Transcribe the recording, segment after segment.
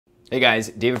Hey guys,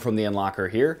 David from The Unlocker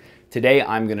here. Today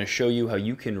I'm going to show you how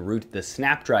you can root the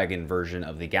Snapdragon version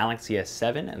of the Galaxy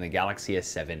S7 and the Galaxy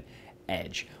S7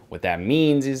 Edge. What that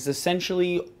means is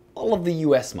essentially all of the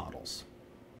US models.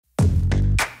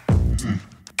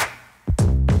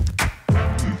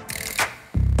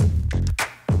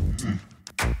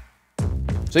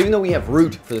 So even though we have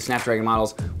root for the Snapdragon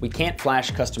models, we can't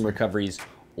flash custom recoveries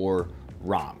or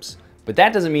ROMs. But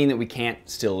that doesn't mean that we can't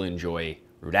still enjoy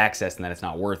root access and that it's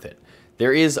not worth it.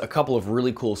 There is a couple of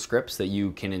really cool scripts that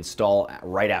you can install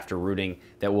right after rooting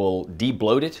that will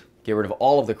de-bloat it, get rid of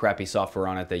all of the crappy software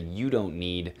on it that you don't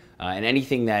need, and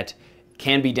anything that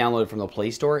can be downloaded from the Play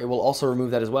Store, it will also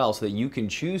remove that as well so that you can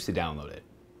choose to download it.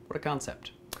 What a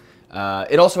concept.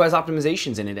 It also has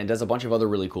optimizations in it and does a bunch of other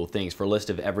really cool things. For a list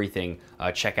of everything,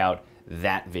 check out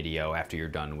that video after you're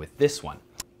done with this one.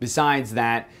 Besides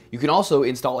that, you can also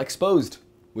install Xposed,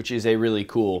 which is a really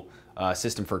cool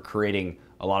system for creating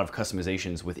a lot of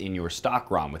customizations within your stock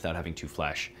ROM without having to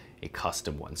flash a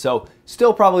custom one. So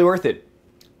still probably worth it.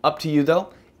 Up to you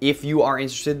though. If you are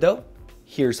interested though,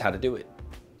 here's how to do it.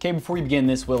 Okay, before we begin,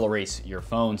 this will erase your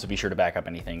phone, so be sure to back up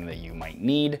anything that you might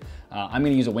need. I'm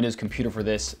gonna use a Windows computer for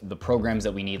this. The programs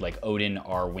that we need, like Odin,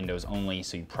 are Windows only,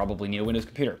 so you probably need a Windows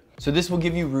computer. So this will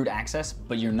give you root access,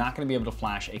 but you're not gonna be able to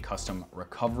flash a custom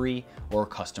recovery or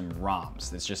custom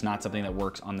ROMs. It's just not something that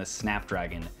works on the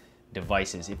Snapdragon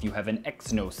devices. If you have an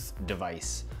Exynos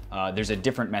device, there's a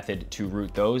different method to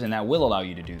root those, and that will allow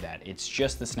you to do that. It's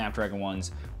just the Snapdragon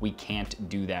ones we can't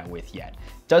do that with yet.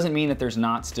 Doesn't mean that there's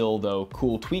not still, though,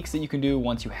 cool tweaks that you can do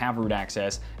once you have root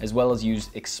access, as well as use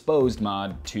Xposed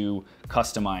mod to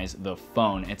customize the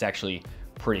phone. It's actually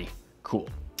pretty cool.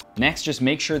 Next, just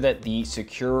make sure that the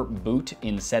secure boot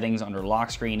in settings under lock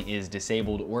screen is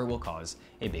disabled, or it will cause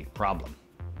a big problem.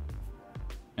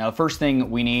 Now, the first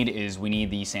thing we need is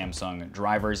the Samsung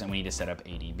drivers, and we need to set up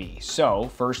ADB. So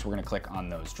first, we're gonna click on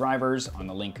those drivers on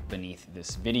the link beneath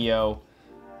this video.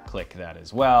 Click that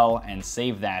as well and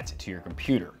save that to your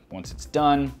computer. Once it's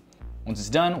done,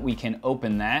 we can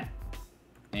open that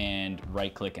and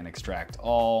right click and extract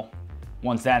all.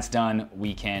 Once that's done,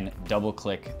 we can double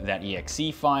click that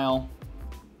exe file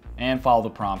and follow the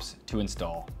prompts to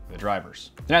install the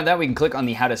drivers. Then after that, we can click on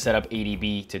the how to set up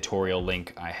ADB tutorial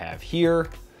link I have here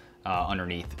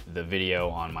underneath the video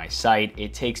on my site.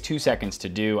 It takes 2 seconds to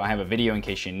do. I have a video in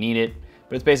case you need it,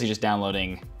 but it's basically just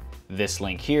downloading this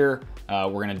link here.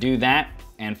 We're gonna do that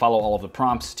and follow all of the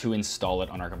prompts to install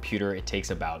it on our computer. It takes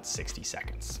about 60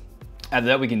 seconds. After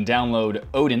that, we can download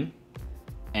Odin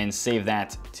and save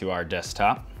that to our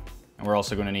desktop. And we're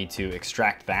also gonna need to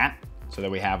extract that so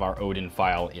that we have our Odin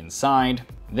file inside.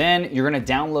 Then you're gonna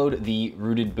download the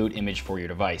rooted boot image for your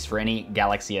device. For any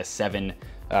Galaxy S7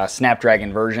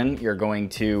 Snapdragon version, you're going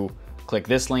to click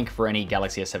this link. For any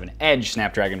Galaxy S7 Edge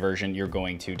Snapdragon version, you're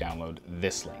going to download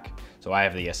this link. So I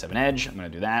have the S7 Edge, I'm gonna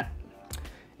do that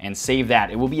and save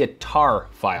that. It will be a tar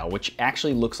file, which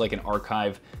actually looks like an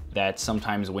archive that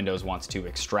sometimes Windows wants to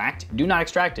extract. Do not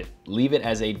extract it, leave it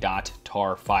as a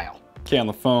 .tar file. Okay, on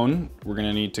the phone, we're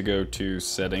gonna need to go to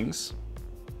Settings,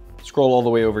 scroll all the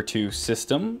way over to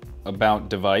System, About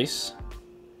Device,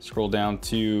 scroll down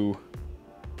to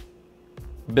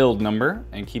Build Number,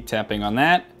 and keep tapping on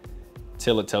that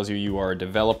till it tells you you are a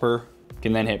developer. You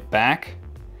can then hit back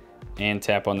and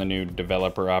tap on the new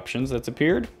developer options that's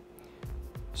appeared.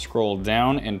 Scroll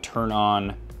down and turn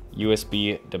on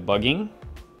USB debugging.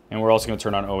 And we're also gonna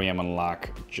turn on OEM unlock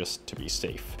just to be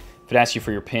safe. If it asks you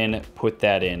for your PIN, put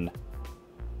that in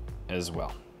as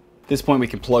well. At this point, we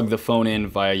can plug the phone in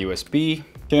via USB. Okay,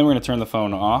 then we're gonna turn the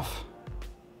phone off.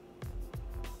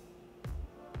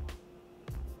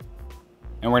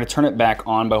 And we're gonna turn it back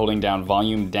on by holding down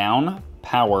volume down,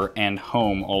 power, and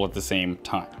home all at the same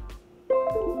time.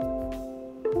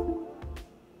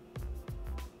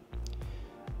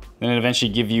 Then it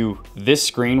eventually give you this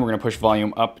screen. We're gonna push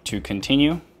volume up to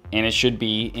continue, and it should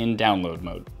be in download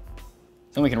mode.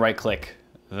 Then we can right click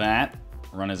that,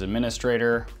 run as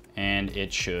administrator, and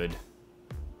it should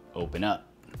open up.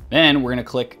 Then we're gonna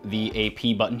click the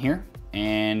AP button here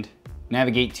and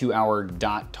navigate to our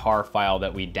 .tar file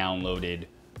that we downloaded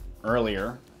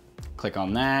earlier. Click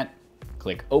on that,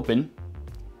 click open,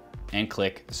 and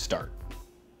click start,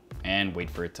 and wait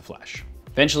for it to flash.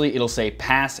 Eventually it'll say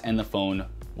pass and the phone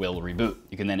will reboot.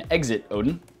 You can then exit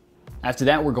Odin. After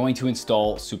that, we're going to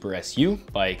install Super SU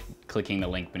by clicking the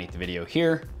link beneath the video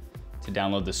here to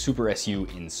download the Super SU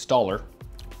installer.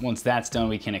 Once that's done,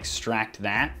 we can extract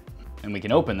that and we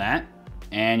can open that,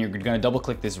 and you're gonna double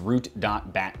click this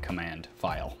root.bat command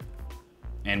file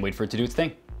and wait for it to do its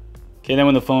thing. Okay, then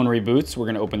when the phone reboots, we're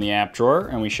gonna open the app drawer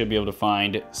and we should be able to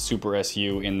find Super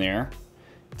SU in there.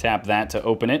 Tap that to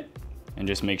open it and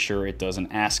just make sure it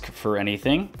doesn't ask for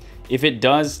anything. If it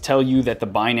does tell you that the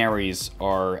binaries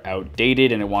are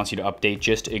outdated and it wants you to update,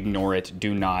 just ignore it.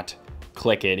 Do not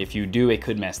click it. If you do, it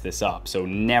could mess this up. So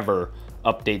never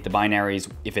update the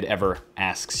binaries if it ever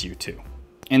asks you to.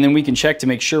 And then we can check to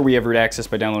make sure we have root access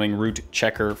by downloading Root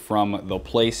Checker from the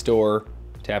Play Store,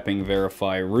 tapping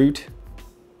Verify Root.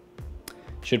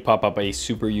 Should pop up a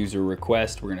super user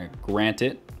request. We're gonna grant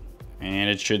it, and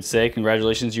it should say,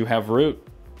 congratulations, you have root.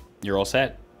 You're all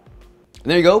set. And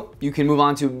there you go. You can move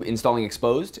on to installing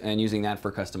Xposed and using that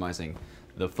for customizing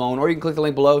the phone, or you can click the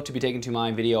link below to be taken to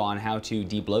my video on how to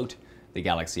de-bloat the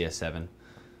Galaxy S7.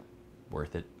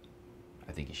 Worth it.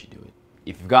 I think you should do it.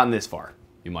 If you've gotten this far,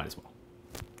 you might as well.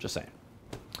 Just saying.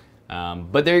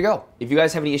 But there you go. If you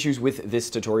guys have any issues with this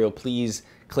tutorial, please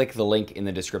click the link in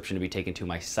the description to be taken to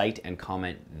my site and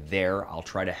comment there. I'll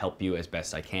try to help you as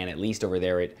best I can. At least over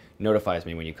there, it notifies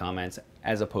me when you comment,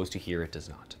 as opposed to here, it does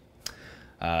not.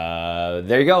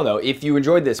 There you go, though. If you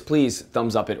enjoyed this, please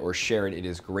thumbs up it or share it. It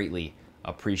is greatly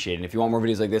appreciated. And if you want more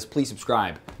videos like this, please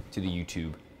subscribe to the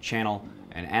YouTube channel.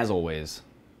 And as always,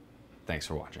 thanks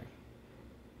for watching.